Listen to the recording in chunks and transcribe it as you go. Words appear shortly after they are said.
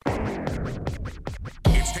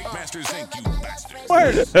Masters Inc., you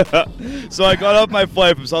bastard. So I got off my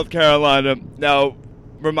flight from South Carolina. Now,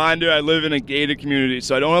 reminder, I live in a gated community,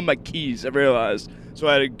 so I don't have my keys, I realized. So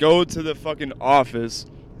I had to go to the fucking office.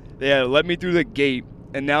 They had to let me through the gate,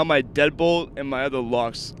 and now my deadbolt and my other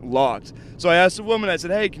locks locked. So I asked the woman, I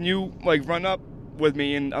said, hey, can you, like, run up with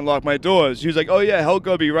me and unlock my doors? She was like, oh, yeah,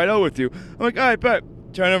 Helga will be right out with you. I'm like, all right, bet.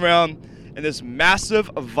 Turn around, and this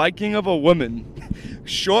massive Viking of a woman,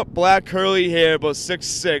 short, black, curly hair, about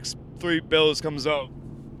 6'6", 3 bills, comes out.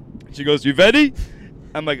 She goes, you ready?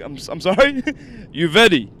 I'm like, I'm sorry? You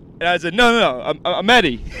ready? And I said, no, I'm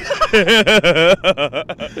Eddie. And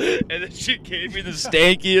then she gave me the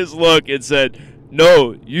stankiest look and said,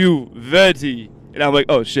 no, you ready. And I'm like,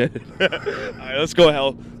 oh, shit. All right, let's go,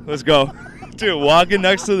 hell. Let's go. Dude, walking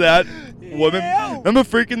next to that woman. Remember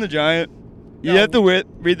Freaking the Giant? You have to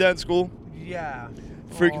read that in school? Yeah.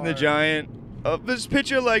 Freaking the Giant. This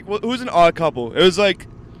picture, like, who's an odd couple? It was like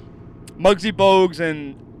Muggsy Bogues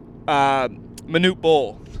and Manute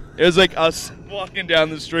Bol. It was like us walking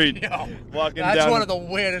down the street. That's one of the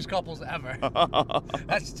weirdest couples ever.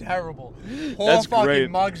 That's terrible. Poor That's fucking great.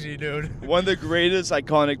 Muggsy, dude. One of the greatest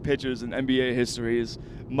iconic pictures in NBA history is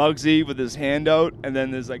Muggsy with his hand out, and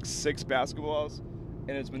then there's like 6 basketballs,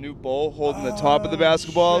 and it's Manute Bol holding the top of the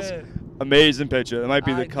basketballs. Shit. Amazing picture. That might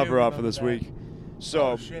be I the do cover art for remember this that. week.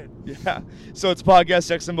 So, shit. yeah. So it's podcast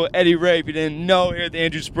sex symbol Eddie Ray. If you didn't know, here at the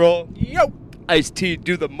Andrew Sproul. Yo. Ice-T,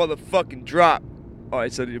 do the motherfucking drop. Oh, I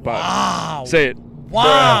said it about Wow. Say it.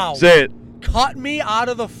 Wow. Say it. Cut me out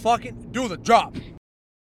of the fucking... Do the drop.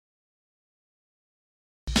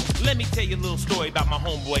 Let me tell you a little story about my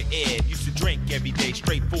homeboy Ed. Used to drink every day,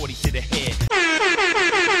 straight 40 to the head.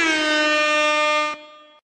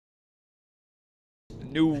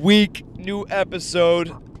 New week, new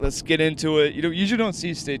episode. Let's get into it. You usually don't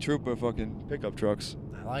see State Trooper fucking pickup trucks.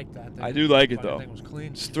 I like that. I do like it, though. Thing was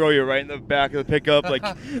clean. Just throw you right in the back of the pickup like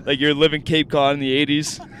you're living Cape Cod in the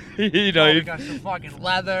 80s. You know, Oh, we you got some fucking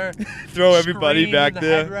leather. throw everybody screen, back the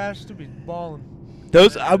there. Headrest to be balling.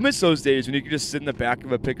 I miss those days when you could just sit in the back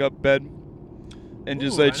of a pickup bed and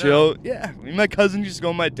just Ooh, like I chill. Yeah, me and my cousin just go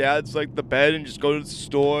on my dad's like the bed and just go to the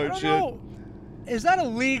store I and don't shit. know. Is that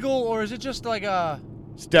illegal or is it just like a...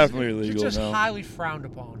 It's definitely It's illegal just now. highly frowned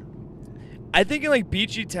upon. I think in like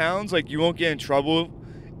beachy towns, like you won't get in trouble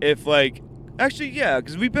if like actually yeah,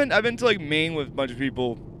 because I've been to like Maine with a bunch of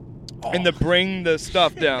people, and to bring the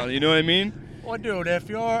stuff down. You know what I mean? Well, dude, if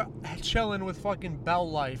you're chilling with fucking Bell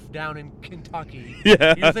Life down in Kentucky,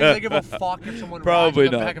 Yeah. you think they give a fuck if someone Probably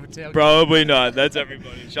rides in the back not. of a tailgate? Probably not. That's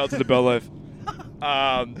everybody. Shout out to the Bell Life.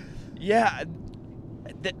 Yeah,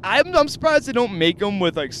 I'm surprised they don't make them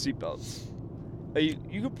with like seatbelts.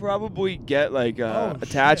 You could probably get like Oh,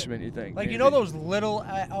 attachment. shit. You think? Like, maybe. you know those little,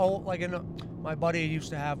 my buddy used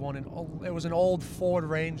to have one, it was an old Ford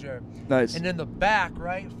Ranger. Nice. And in the back,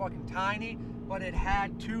 right, fucking tiny, but it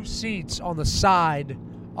had 2 seats on the side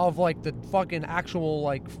of like the fucking actual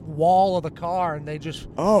like wall of the car, and they just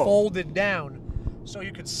folded down. So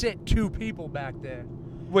you could sit 2 people back there.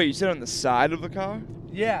 Wait, you sit on the side of the car?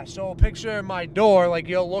 Yeah, so picture my door, like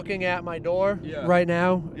you're looking at my door right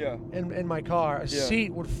now in my car. A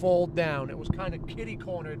seat would fold down. It was kind of kitty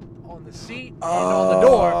cornered on the seat and on the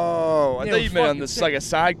door. Oh, I Yeah, thought it you was meant on fucking this sick. like a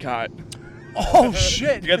side cot. Oh,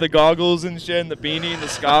 shit. You got the goggles and shit and the beanie and the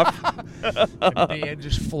scarf. The beard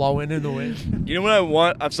just flowing in the wind. You know what I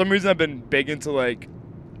want? For some reason, I've been big into like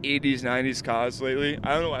 80s, 90s cars lately.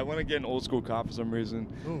 I don't know. I want to get an old school car for some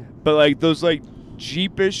reason. Ooh. But like those like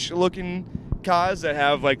Jeepish looking cars that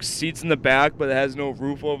have like seats in the back, but it has no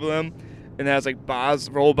roof over them, and it has like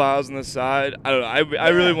roll bars on the side. I don't know. I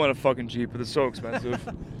really want a fucking Jeep, but it's so expensive.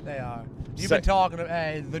 They are. You've been talking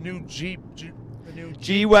to the new Jeep. The new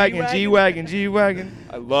G-Wagon.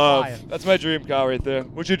 I love. Fire. That's my dream car right there.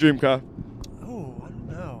 What's your dream car? Oh, I don't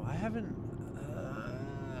know. I haven't.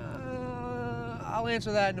 I'll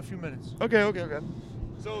answer that in a few minutes. Okay.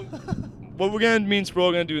 So, what we're gonna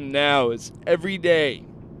Sproul gonna do now is every day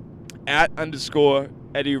 @_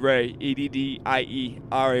 Eddie Ray, EDDIERAY.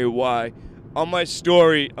 On my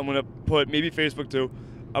story, I'm gonna put, maybe Facebook too,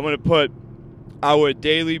 I'm gonna put our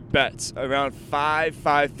daily bets around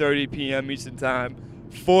 5:30 p.m. Eastern time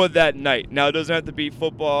for that night. Now, it doesn't have to be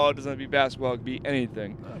football, it doesn't have to be basketball, it could be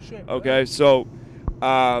anything. Oh shit. Okay, so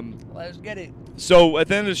Let's get it. So at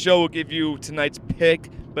the end of the show, we'll give you tonight's pick.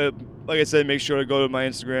 But like I said, make sure to go to my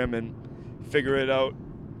Instagram and figure it out.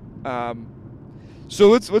 So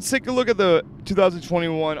let's take a look at the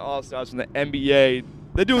 2021 All-Stars from the NBA.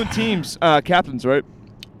 They're doing teams, captains, right?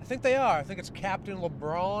 I think they are. I think it's Captain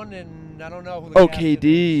LeBron, and I don't know who the captain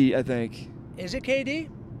KD, I think. is. Is it KD?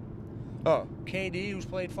 Oh. KD, who's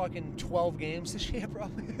played fucking 12 games this year,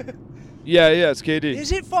 probably. Yeah, it's KD.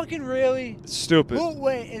 Is it fucking really? It's stupid.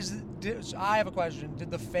 I have a question.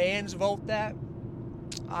 Did the fans vote that?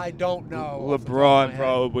 I don't know. LeBron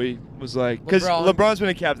probably was like, because LeBron's been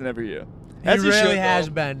a captain every year. He really has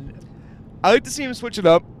been. I like to see him switch it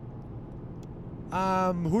up.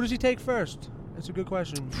 Who does he take first? That's a good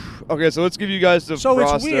question. Okay, so let's give you guys the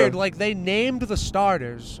roster. It's weird. Like, they named the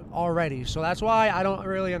starters already, so that's why I don't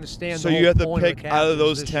really understand. So the you whole have to point of pick the out of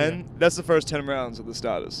those captains 10. this year. That's the first 10 rounds of the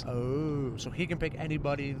starters. Oh, so he can pick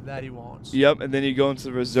anybody that he wants. Yep, and then you go into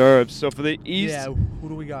the reserves. So for the East, Yeah, who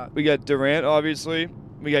do we got? we got Durant, obviously.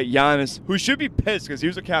 We got Giannis, who should be pissed because he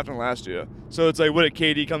was a captain last year. So it's like, what did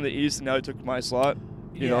KD come to the East and now he took my slot?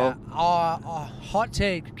 You know? Hot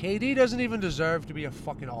take. KD doesn't even deserve to be a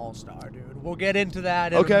fucking all-star, dude. We'll get into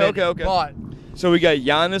that in a minute. Okay. But So we got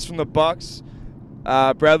Giannis from the Bucks,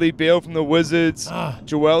 Bradley Beal from the Wizards,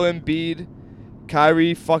 Joel Embiid,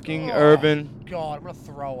 Kyrie fucking Irving. God, I'm gonna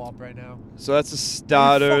throw up right now. So that's the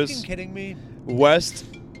starters. Are you fucking kidding me? West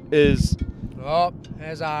is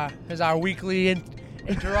Here's our weekly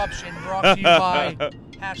interruption brought to you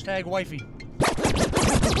by #wifey.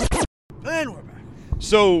 And we're back.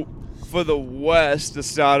 So for the West, the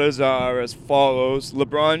starters are as follows: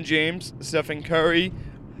 LeBron James, Stephen Curry,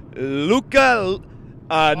 Luka.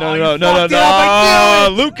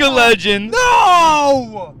 Luka Legend.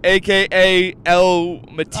 No! AKA El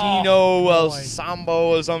Matino, El boy.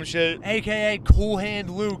 Sambo or some shit. AKA Cool Hand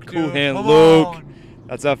Luke, dude. Cool Hand Come Luke. on.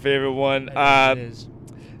 That's our favorite one. It is.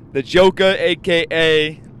 The Joker,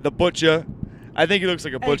 AKA The Butcher. I think he looks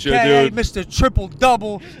like a butcher, AKA dude. Mr. Triple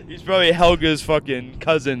Double. He's probably Helga's fucking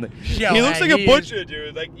cousin. Yo, he looks like he a butcher,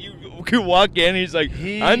 dude. Like, you could walk in, he's like,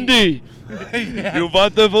 He- Andy, Yeah. you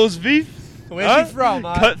want the roast beef? Where's Huh? he from?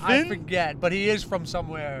 Cut I fin? forget, but he is from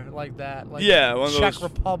somewhere like that. Like Yeah, one of Czech those-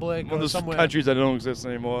 Republic One of or those somewhere. countries that don't exist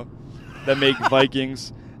anymore that make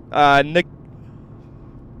Vikings.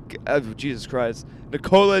 Jesus Christ.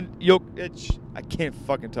 Nikola Jokic. I can't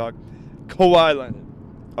fucking talk. Kawhi Leonard.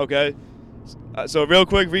 Okay? So real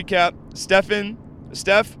quick recap.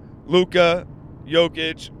 Steph, Luka,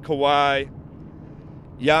 Jokic, Kawhi.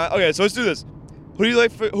 Yeah. Okay, so let's do this. Who do you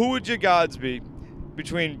like? Who would your gods be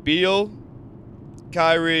between Beal,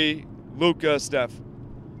 Kyrie, Luka, Steph?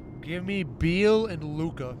 Give me Beal and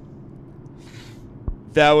Luka.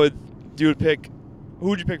 You would pick. Who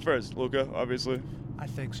would you pick first? Luka, obviously. I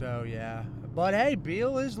think so, yeah. But hey,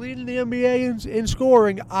 Beal is leading the NBA in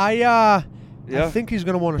scoring. I think he's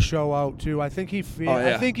gonna want to show out too. I think he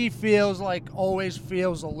always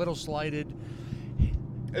feels a little slighted.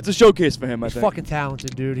 It's a showcase for him, I He's think. fucking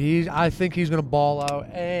talented, dude. I think he's gonna ball out,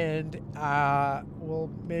 and we'll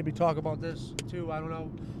maybe talk about this too. I don't know,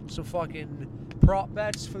 some fucking prop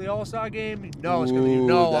bets for the All-Star game. It's gonna be. I'm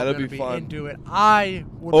that'd gonna be fun. into it. I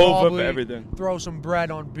would Over for probably everything. throw some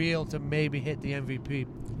bread on Beal to maybe hit the MVP.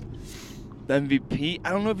 The MVP? I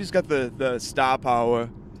don't know if he's got the star power.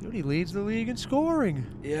 Dude, he leads the league in scoring.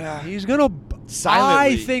 Yeah. He's gonna.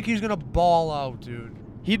 Silently. I think he's gonna ball out, dude.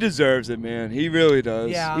 He deserves it, man. He really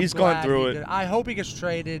does. Yeah, he's I'm gone glad through he it. did. I hope he gets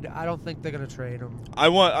traded. I don't think they're gonna trade him. I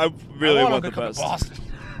really want him the to come best. to Boston.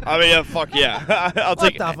 I mean, yeah, fuck yeah. I'll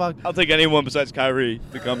What the fuck? I'll take anyone besides Kyrie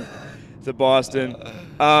to come to Boston.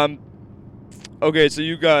 Okay, so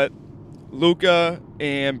you got Luka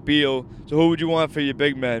and Beal. So who would you want for your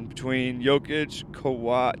big men between Jokic,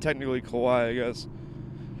 Kawhi, technically Kawhi, I guess.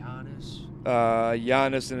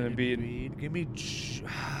 Giannis and Embiid. Give me.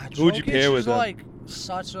 Who would you pair with Jokic is them? like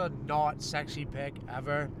such a not sexy pick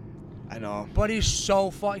ever, I know. but he's so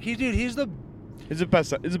fun. He's the. He's the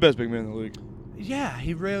best big man in the league. Yeah,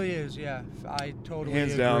 he really is. Yeah, I totally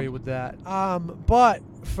Hands agree down. with that. But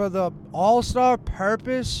for the All-Star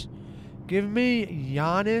purpose, give me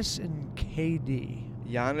Giannis and KD.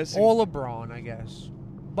 Giannis? Or LeBron, I guess.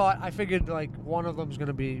 But I figured like one of them's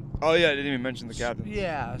gonna be. Oh yeah, I didn't even mention the captain.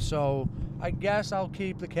 Yeah, so I guess I'll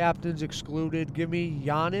keep the captains excluded. Give me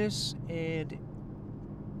Giannis and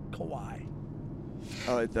Kawhi.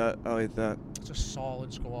 I like that. It's a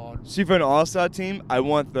solid squad. See, for an all-star team, I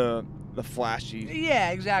want the flashy.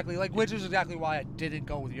 Yeah, exactly. Which is exactly why I didn't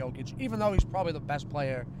go with Jokic, even though he's probably the best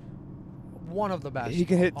player, one of the best. He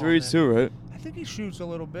can hit on threes there. too, right? I think he shoots a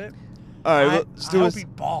little bit. All right, I let's do hope this he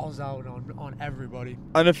balls out on everybody.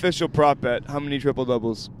 unofficial prop bet. How many triple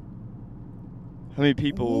doubles? How many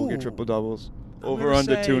people will get Ooh. triple doubles? I'm Over gonna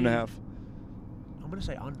under say- 2.5. I'm gonna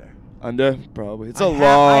say under. Under probably. It's a I'd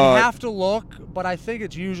lot. have to look, but I think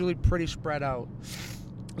it's usually pretty spread out.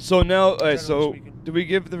 So now, all right. Generally So speaking. do we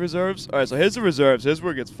give the reserves? All right. So here's the reserves. Here's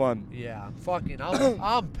where it gets fun. Yeah,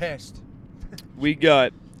 I'm pissed. We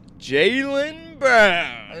got Jalen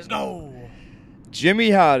Brown. Let's go.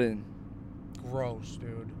 Jimmy Harden. Gross,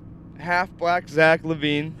 dude. Half black Zach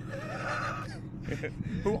LaVine.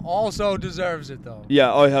 Who also deserves it though.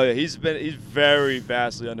 Yeah, oh hell yeah. He's very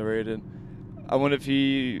vastly underrated. I wonder if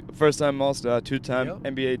he first time All-Star, 2-time Yep.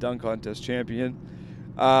 NBA dunk contest champion.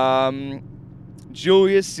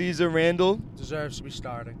 Julius Caesar Randle, Deserves to be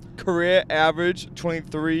starting. career average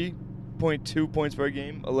 23.2 points per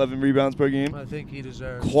game, 11 rebounds per game. I think he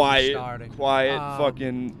deserves to be Quiet, starting.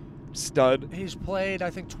 fucking stud. He's played, I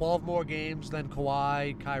think, 12 more games than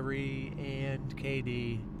Kawhi, Kyrie, and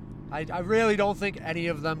KD. I really don't think any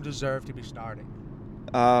of them deserve to be starting.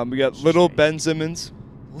 We got little Ben Simmons.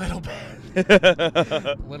 Little Ben.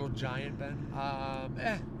 Little giant Ben.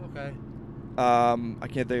 Okay. I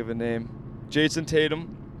can't think of a name. Jason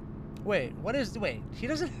Tatum. Wait, he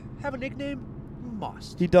doesn't have a nickname?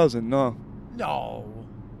 Must. He doesn't, no. No.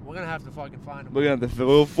 We're going to have to fucking find him. We're gonna have to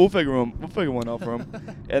we'll figure one out for him.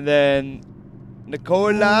 And then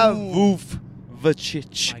Nikola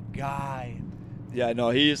Vucevic. My guy. Yeah,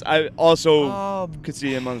 no, I also Um, could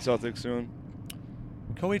see him on the Celtics soon.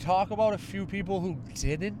 Can we talk about a few people who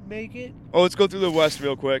didn't make it? Oh, let's go through the West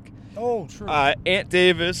real quick. Oh, true. Ant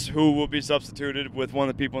Davis, who will be substituted with one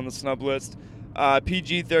of the people on the snub list.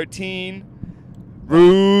 PG-13.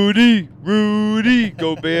 Rudy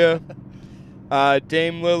Gobert.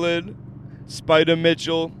 Dame Lillard. Spider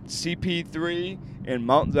Mitchell. CP3. And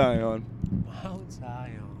Mount Zion. Mount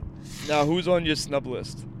Zion. Now, who's on your snub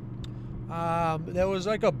list? There was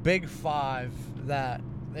like a big five that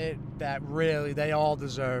really they all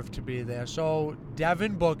deserve to be there. So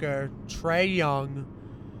Devin Booker, Trae Young.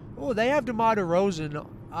 Oh, they have DeMar DeRozan.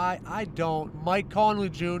 I don't. Mike Conley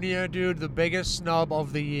Jr., dude, the biggest snub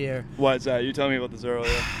of the year. Why is that? You told me about this earlier.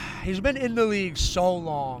 He's been in the league so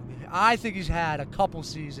long. I think he's had a couple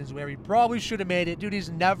seasons where he probably should have made it. Dude,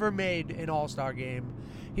 he's never made an All-Star game.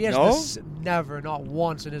 He has never, not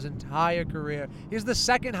once in his entire career. He's the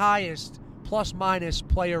second highest plus-minus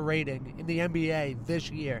player rating in the NBA this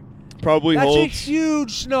year. Probably That's holds. a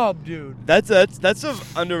huge snub, dude. That's an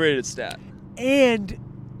underrated stat. And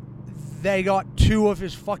they got two of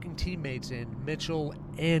his fucking teammates in, Mitchell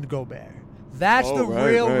and Gobert. That's the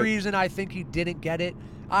real reason I think he didn't get it.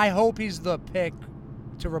 I hope he's the pick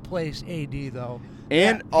to replace AD, though.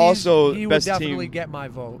 And also, he would best definitely team. get my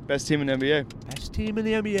vote. Best team in the NBA. Best team in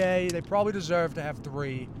the NBA. They probably deserve to have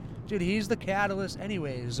three. Dude, he's the catalyst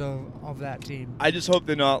anyways of that team. I just hope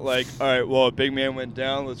they're not like, all right, well, a big man went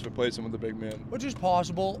down, let's replace him with a big man. Which is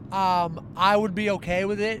possible. I would be okay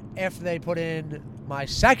with it if they put in my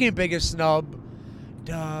second biggest snub,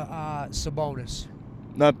 Sabonis.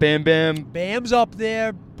 Not Bam Bam. Bam's up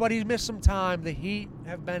there, but he's missed some time. The Heat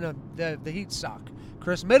have been the Heat suck.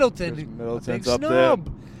 Chris Middleton's a big up snub.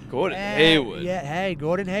 there. Gordon Hayward. Yeah, hey,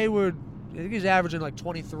 Gordon Hayward. I think he's averaging like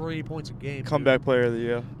 23 points a game. Comeback player of the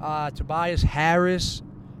year. Tobias Harris.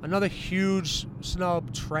 Another huge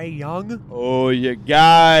snub, Trae Young. Oh, your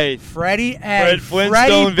guy. Fred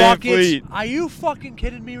Flintstone Van VanVleet. Are you fucking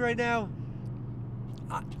kidding me right now?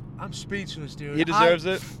 I'm speechless, dude. He deserves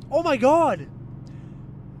it. Oh, my God.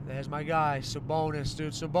 There's my guy, Sabonis,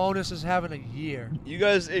 dude. Sabonis is having a year.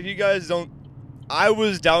 If you guys don't, I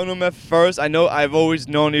was down on him at first. I've always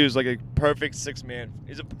known he was like a perfect six man.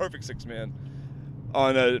 He's a perfect six man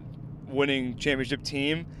on a winning championship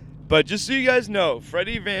team. But just so you guys know,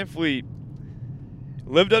 Freddie VanVleet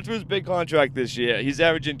lived up to his big contract this year. He's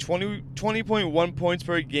averaging 20.1 points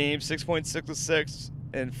per game, 6.6 assists,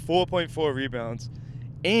 and 4.4 rebounds,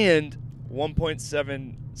 and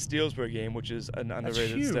 1.7 steals per game, which is an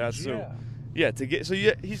underrated stat. So,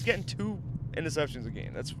 he's getting 2 interceptions a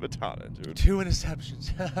game. That's retarded, dude. 2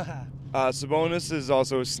 interceptions. Sabonis is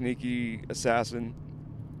also a sneaky assassin.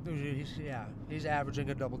 He's averaging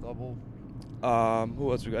a double-double.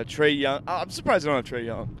 Who else we got? Trae Young. I'm surprised I don't have Trae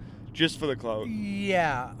Young. Just for the clout.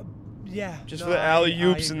 Yeah. Just for the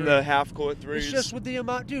alley-oops and the half-court threes. It's just with the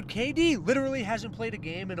amount. Dude, KD literally hasn't played a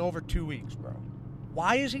game in over 2 weeks, bro.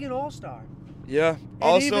 Why is he an all-star? Yeah. And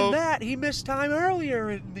also, even that, he missed time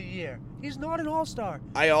earlier in the year. He's not an all-star.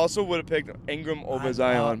 I also would have picked Ingram over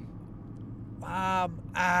Zion.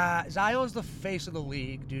 Zion's the face of the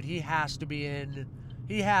league, dude. He has to be in.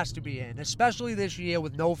 Especially this year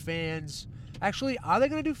with no fans. Actually, are they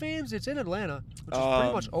going to do fans? It's in Atlanta, which is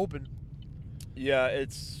pretty much open. Yeah,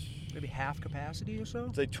 it's maybe half capacity or so.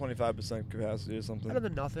 It's like 25% capacity or something. Better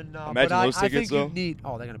than nothing. No, imagine but those tickets, I though. think you need.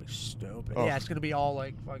 Oh, they're going to be stupid. Oh. Yeah, it's going to be all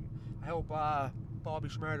like. I hope Bobby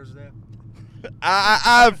Schmurder's there.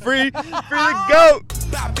 Free to go.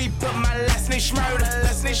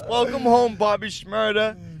 Welcome home, Bobby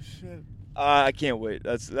Schmurder. Oh, shit. I can't wait.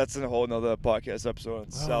 That's a whole nother podcast episode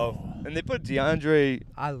itself. Oh. And they put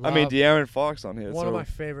De'Aaron Fox on here. One of my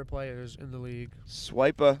favorite players in the league.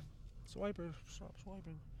 Swiper. Swiper, stop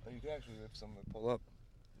swiping. Oh, you can actually have someone pull up.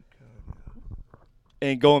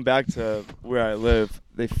 And going back to where I live,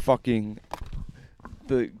 the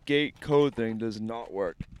gate code thing does not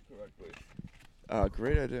work correctly.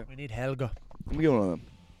 Great idea. We need Helga. Let me get one of them.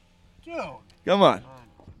 Dude. Come on.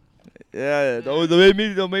 Yeah, don't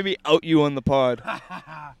make me out you on the pod.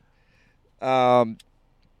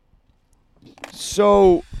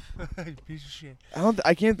 So Piece of shit.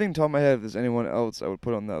 I can't think top of my head if there's anyone else I would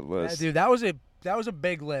put on that list. Yeah, dude, that was a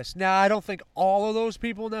big list. Now, I don't think all of those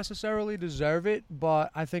people necessarily deserve it,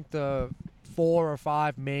 but I think the 4 or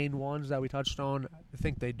 5 main ones that we touched on, I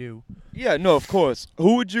think they do. Yeah, no, of course.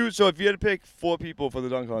 Who would you? So if you had to pick 4 people for the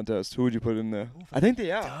dunk contest, who would you put in there? I think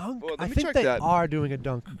they are. Dunk? Well, I let me think check they that. are doing a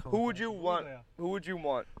dunk contest. Who would you want? Who would you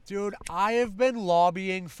want? Dude, I have been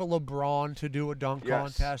lobbying for LeBron to do a dunk Yes.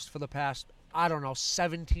 contest for the past, I don't know,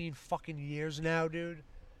 17 fucking years now, dude.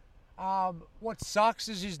 What sucks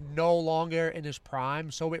is he's no longer in his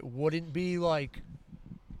prime, so it wouldn't be, like,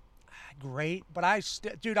 great. But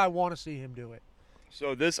dude, I want to see him do it.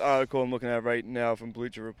 So this article I'm looking at right now from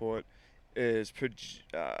Bleacher Report is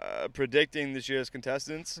predicting this year's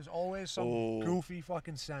contestants. There's always some goofy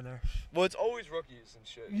fucking center. Well, it's always rookies and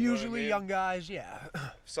shit. You know what I Usually mean? young guys, yeah.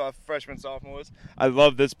 Freshmen, sophomores. I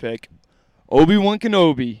love this pick. Obi-Wan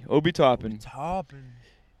Kenobi. Obi Toppin.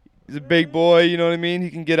 He's a big boy, you know what I mean? He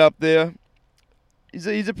can get up there. He's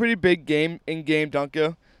a pretty big in-game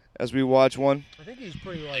dunker, as we watch one. I think he's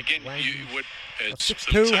pretty, like, Again, lanky. it's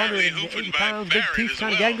 6'2", entirely 180 hooping by pounds, big Barrett teeth, as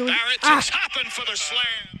kinda well. gangly. Barrett's hopping for the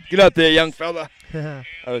slam. Get up there, young fella. I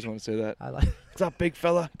always want to say that. I like. What's up, big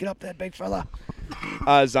fella? Get up there, big fella.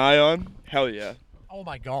 Zion. Hell yeah. Oh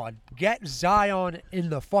my God! Get Zion in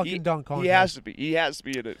the fucking dunk contest. He has to be. He has to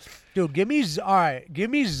be in it. Dude, give me Give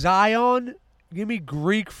me Zion. Give me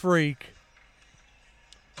Greek Freak.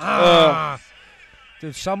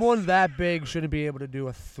 Dude, someone that big shouldn't be able to do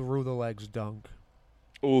a through the legs dunk.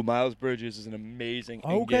 Oh, Miles Bridges is an amazing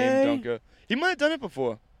in-game Okay. dunker. He might have done it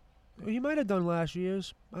before. He might have done last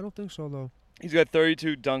year's. I don't think so though. He's got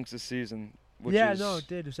 32 dunks this season. Which Yeah, is, no, it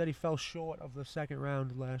did. It said he fell short of the second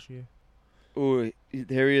round last year. Ooh,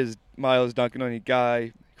 there he is. Miles dunking on your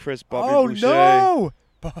guy, Chris Bobby Oh Boucher. no!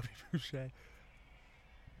 Bobby Boucher.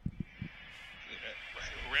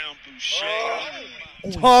 Around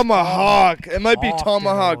Boucher. Tomahawk. It might be Talked it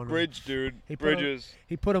Tomahawk on him. Bridge, dude. He put him- Bridges.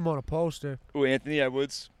 He put him on a poster. Ooh, Anthony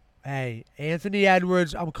Edwards. Hey, Anthony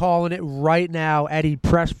Edwards, I'm calling it right now. Eddie,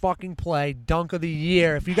 press fucking play. Dunk of the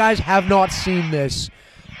year. If you guys have not seen this,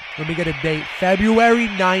 let me get a date. February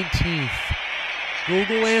 19th.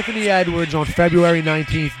 Google Anthony Edwards on February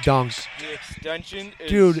 19th dunks. The extension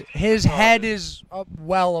is... Dude, his head is up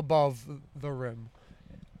well above the rim.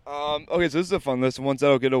 Okay, so this is a fun list. Ones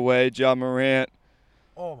that'll get away. Ja Morant.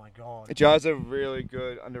 Oh, my God. Ja's a really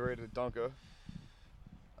good, underrated dunker.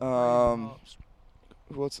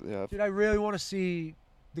 What's yeah? Dude, I really want to see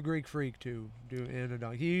the Greek Freak, too, do in a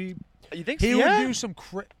dunk. You think He so? would Yeah? do some...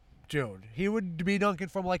 Dude, he would be dunking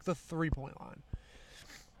from, like, the three-point line.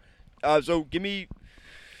 So give me.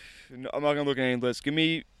 No, I'm not gonna look at any list. Give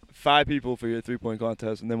me 5 people for your 3-point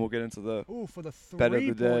contest, and then we'll get into the. Ooh, for the Bet of the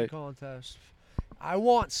day. three-point contest. I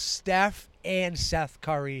want Steph and Seth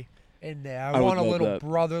Curry in there. I I would want a love little that.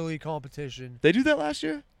 brotherly competition. They do that last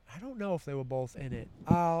year. I don't know if they were both in it.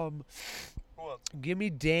 Give me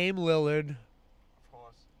Dame Lillard. Of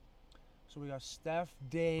course. So we got Steph,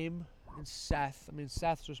 Dame, and Seth. I mean,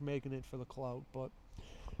 Seth's just making it for the clout, but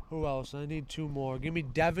who else? I need 2 more. Give me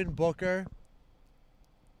Devin Booker.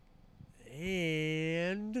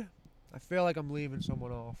 And I feel like I'm leaving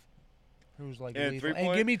someone off. Who's like And lethal. And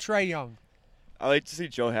 3-point? give me Trae Young. I like to see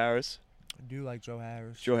Joe Harris. I do like Joe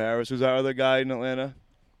Harris. Joe Harris, who's our other guy in Atlanta.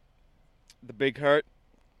 The big hurt.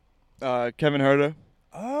 Kevin Herter.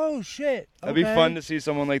 Oh shit! That'd be fun to see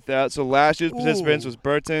someone like that. So last year's participants Ooh. was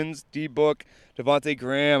Burton's, D-Book, Devontae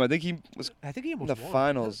Graham. I think he was I think he in almost the won.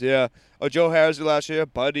 finals. Yeah. Oh, Joe Harris last year.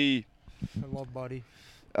 Buddy. I love Buddy.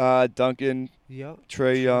 Duncan. Yep.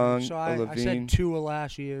 Trey Young. So I Levine. said 2 of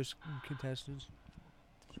last year's contestants.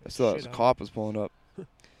 I saw Shit that up. cop was pulling up.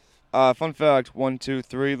 Fun fact: 1, 2,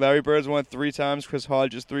 3. Larry Bird's won 3 times. Chris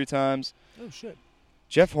Hodges 3 times. Oh shit!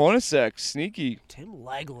 Jeff Hornacek, sneaky. Tim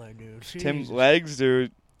Legler, dude. Tim Jesus. Legs,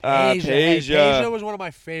 dude. Hey, Peja. Peja was one of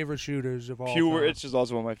my favorite shooters of all Pure time. Rich is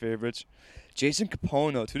also one of my favorites. Jason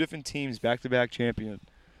Capono, 2 different teams, back-to-back champion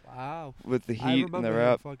Wow. with the I Heat remember and the him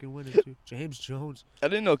Rap. fucking winning too. James Jones, I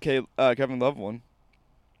didn't know Kevin Love won.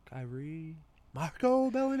 Kyrie,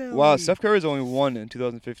 Marco Bellinelli. Wow, Steph Curry's only won in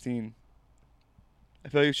 2015. I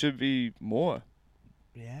feel like it should be more.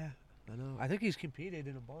 Yeah. I know. I think he's competed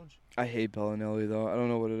in a bunch. I hate Bellinelli though. I don't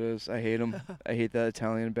know what it is. I hate him. I hate that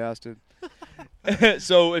Italian bastard.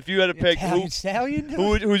 So if you had to pick Italian Stallion?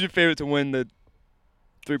 who's your favorite to win the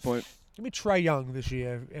 3-point? Give me Trey Young this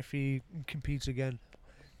year if he competes again.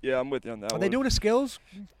 Yeah, I'm with you on that Are one. they doing a skills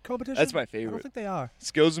competition? That's my I favorite. don't think they are.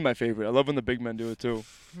 Skills is my favorite. I love when the big men do it too.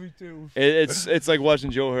 Me too. It's like watching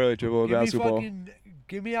Joe Hurley dribble a basketball.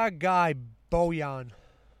 Give me our guy, Bojan.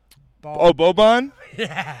 Oh, Boban?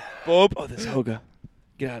 Yeah. Bob? Oh, there's Hoga.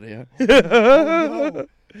 Get out of here. no.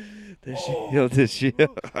 This shit.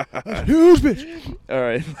 Huge bitch. All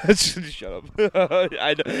right, let's just shut up.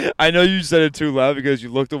 I know you said it too loud because you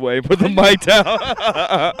looked away and put the mic down.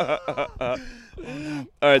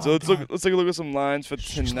 All right, so let's take a look at some lines for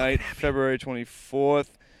tonight, February 24th.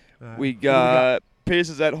 We got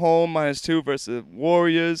Pacers at home -2 versus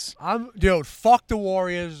Warriors. Dude, fuck the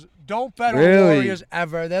Warriors. Don't bet on the Really? Warriors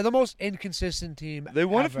ever. They're the most inconsistent team. They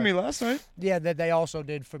won it ever. for me last night. Yeah, they also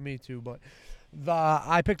did for me too. But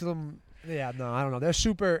I picked them. Yeah, no, I don't know. They're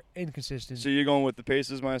super inconsistent. So you're going with the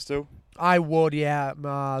Pacers -2? I would, yeah.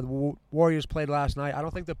 The Warriors played last night. I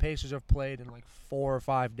don't think the Pacers have played in like 4 or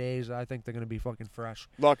 5 days. I think they're gonna be fucking fresh.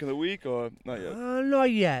 Lock of the week or not yet?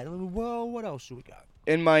 Not yet. Well, what else do we got?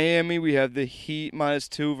 In Miami, we have the Heat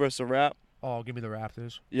 -2 versus the Rap. Oh, give me the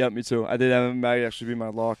Raptors. Yeah, me too. I did have them actually be my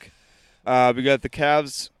lock. We got the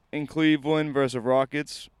Cavs in Cleveland versus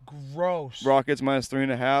Rockets. Gross. Rockets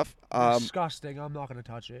 -3.5. Disgusting. I'm not gonna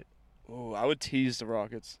touch it. Ooh, I would tease the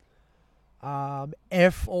Rockets.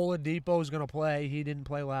 If Oladipo is gonna play, he didn't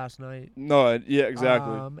play last night. No, yeah,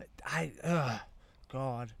 exactly.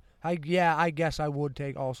 God. I guess I would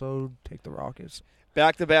take the Rockets.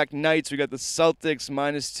 Back-to-back nights, we got the Celtics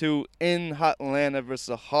 -2 in Atlanta versus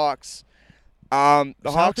the Hawks. The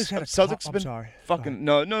Hawks, Celtics I'm been sorry. fucking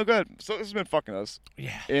no, go ahead. Celtics been fucking us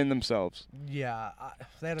Yeah. in themselves. Yeah.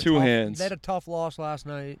 They had a Two tough, hands. They had a tough loss last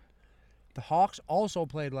night. The Hawks also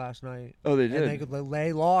played last night. Oh, they And did.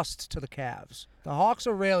 they lost to the Cavs. The Hawks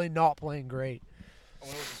are really not playing great. I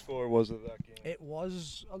wonder what the score was of that game. It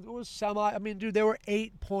was semi. I mean, dude, they were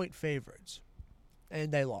 8-point favorites,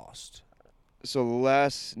 and they lost. So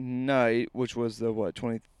last night, which was the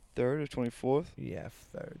 23rd or 24th? Yeah,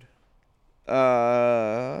 third.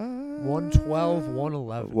 112,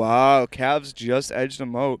 111. Wow, Cavs just edged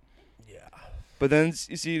them out. Yeah. But then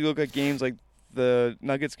you look at games like the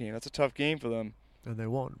Nuggets game. That's a tough game for them. And they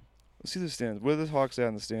won. Let's see the standings. Where are the Hawks at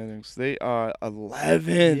in the standings? They are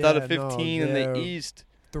 11th out of 15 in the they're East.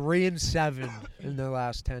 3-7 in their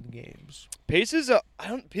last 10 games. Pacers are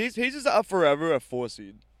Pacers are up forever at 4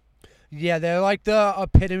 seed. Yeah, they're like the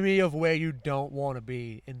epitome of where you don't want to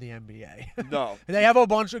be in the NBA. No. They have a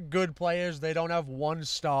bunch of good players. They don't have one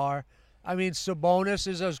star. I mean, Sabonis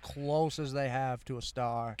is as close as they have to a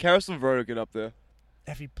star. Karis LeVert get up there.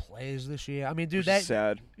 If he plays this year. I mean, dude, Which is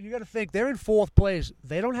sad. you got to think, they're in 4th place.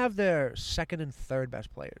 They don't have their 2nd and 3rd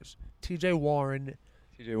best players. TJ Warren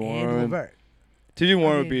TJ and Warren. LeVert. TJ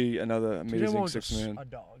Warren I would be another TJ amazing Warren's six man a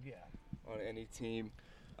dog, yeah. on any team.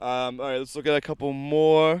 All right, let's look at a couple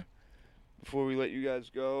more before we let you guys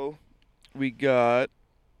go. We got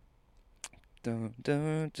dun,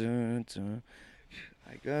 dun, dun, dun.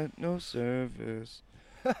 I got no service.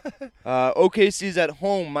 OKC's at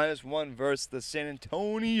home -1 versus the San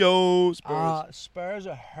Antonio Spurs. Spurs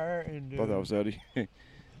are hurting, dude. Thought that was Eddie.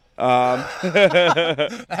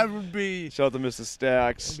 That would be. Shout out to Mr.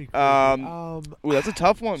 Stacks. That'd be crazy. Ooh, that's a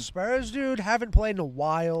tough one. Spurs, dude, haven't played in a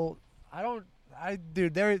while.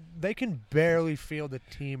 Dude, they can barely field a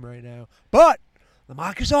team right now. But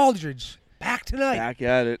LaMarcus Aldridge back tonight. Back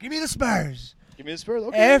at it. Give me the Spurs. Give me the Spurs.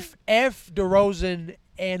 Okay. If DeRozan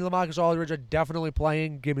and LaMarcus Aldridge are definitely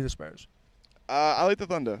playing, give me the Spurs. I like the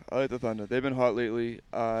Thunder. They've been hot lately.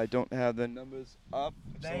 I don't have the numbers up.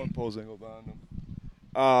 Someone pulls angle behind them.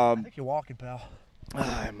 I think you're walking, pal.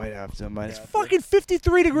 I might have to. It's fucking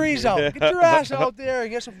 53 degrees out. Get your ass out there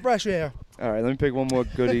and get some fresh air. All right, let me pick one more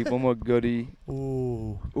goodie.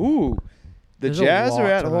 Ooh. The There's a Jazz are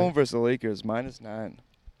lot at tonight. home versus the Lakers, -9.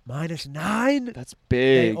 -9? That's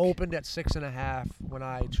They big. opened at 6.5 when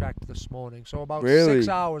I checked this morning. So about Really? 6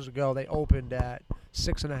 hours ago, they opened at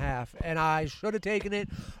 6.5, and I should have taken it,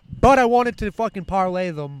 but I wanted to fucking parlay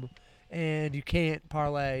them, and you can't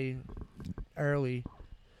parlay early.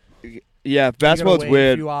 Yeah, You basketball's gotta wait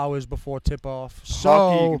weird. A few hours before tip off. Hockey, you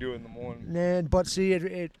So, can do it in the morning. but see,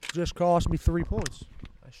 it just cost me 3 points.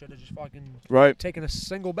 I should have just fucking Right. taken a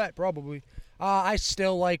single bet, probably. I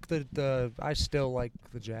still like the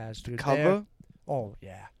Jazz, dude. Cover? Oh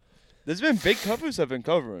yeah. There's been big covers I've been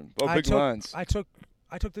covering. Oh, big lines. I took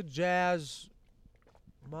the Jazz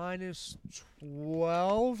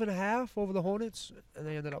 -12.5 over the Hornets, and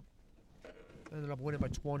they ended up ended up winning by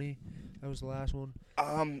 20. That was the last one.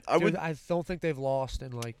 I Dude, would. I don't think they've lost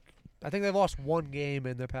in like. I think they've lost one game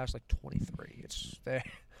in their past like 23. It's there.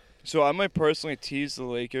 So I might personally tease the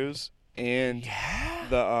Lakers and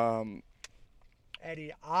the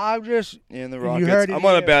Eddie, I'm just. and the You Rockets. heard it I'm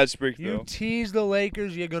on a here. bad streak You though. tease the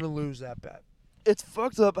Lakers, you're gonna lose that bet. It's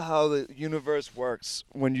fucked up how the universe works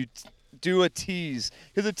when you do a tease.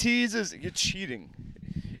 Because a tease is you're cheating.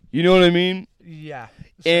 You know what I mean? Yeah.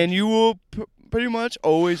 And you will pretty much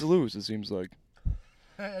always lose. It seems like.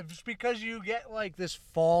 Just because you get like this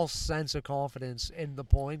false sense of confidence in the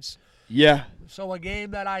points. Yeah. So a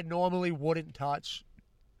game that I normally wouldn't touch,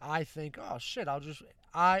 I think, oh shit,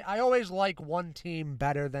 I always like one team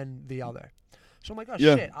better than the other. So I'm like, oh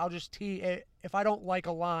Yeah. shit, I'll just tease. If I don't like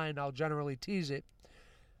a line, I'll generally tease it.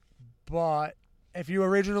 But if you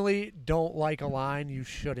originally don't like a line, you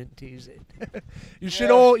shouldn't tease it. You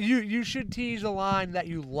should tease a line that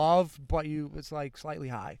you love, but it's like slightly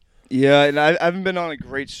high. Yeah, and I haven't been on a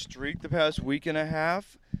great streak the past week and a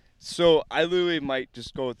half, so I literally might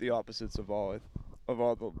just go with the opposites of all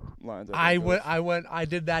the lines. I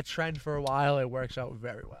did that trend for a while. It works out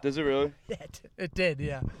very well. Does it really? It did,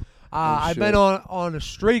 yeah. Oh, I've shit. been on a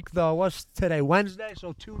streak though. What's today? Wednesday.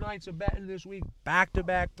 So 2 nights of betting this week,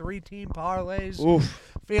 back-to-back 3-team parlays.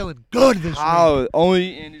 Oof. Feeling good this week. How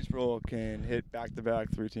only Andy Sproul can hit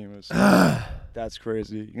back-to-back 3-teamers. That's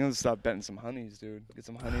crazy. You're gonna stop betting some honeys, dude. Get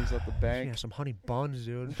some honeys at the bank. Yeah, some honey buns,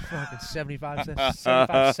 dude. Fucking 75 cents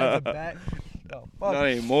a bet. Oh, fuck. Not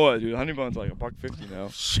anymore, dude. Honey bun's like $1.50 now.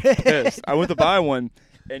 Shit. Pissed. I went to buy one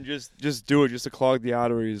and just do it just to clog the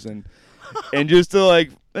arteries and just to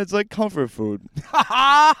like it's like comfort food.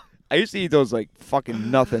 I used to eat those like fucking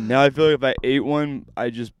nothing. Now I feel like if I ate one,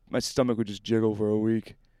 my stomach would just jiggle for a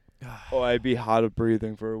week. Or I'd be hard of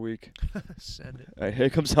breathing for a week. Send it. All right, here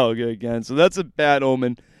comes Helga again. So that's a bad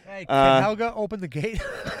omen. Hey, can Helga open the gate?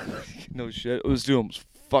 No shit. It was dude almost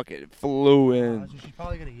fucking flew in. She's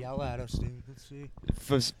probably gonna yell at us, dude. Let's see.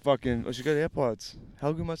 She got AirPods.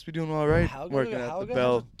 Helga must be doing all right working at the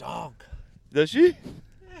bell. Has a donk. Does she?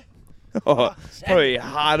 Oh, probably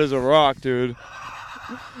hot as a rock, dude.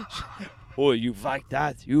 Oh, you like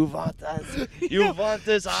that? You want that? You want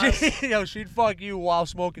this ass? Yo, she'd fuck you while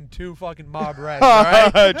smoking 2 fucking Mob Reds,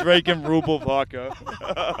 right? Drake and Rupel vodka.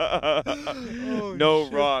 No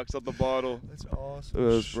shit. rocks at the bottle. That's awesome. It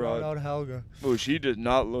was Shout broad. out Helga. Oh, she did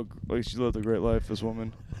not look like she lived a great life, this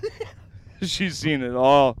woman. She's seen it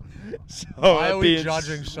all. So Why are we being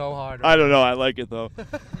judging so hard? I don't know. I like it, though.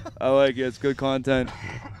 I like it. It's good content.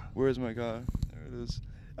 Where's my car? There it is.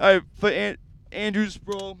 All right, for Andrew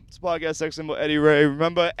Sproul, it's podcast sex symbol Eddie Ray.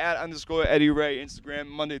 Remember, @ Eddie Ray, Instagram,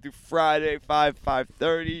 Monday through Friday,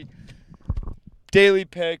 5:30. Daily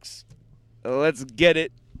picks. Let's get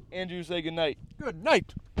it. Andrew, say goodnight. Good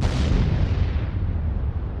night.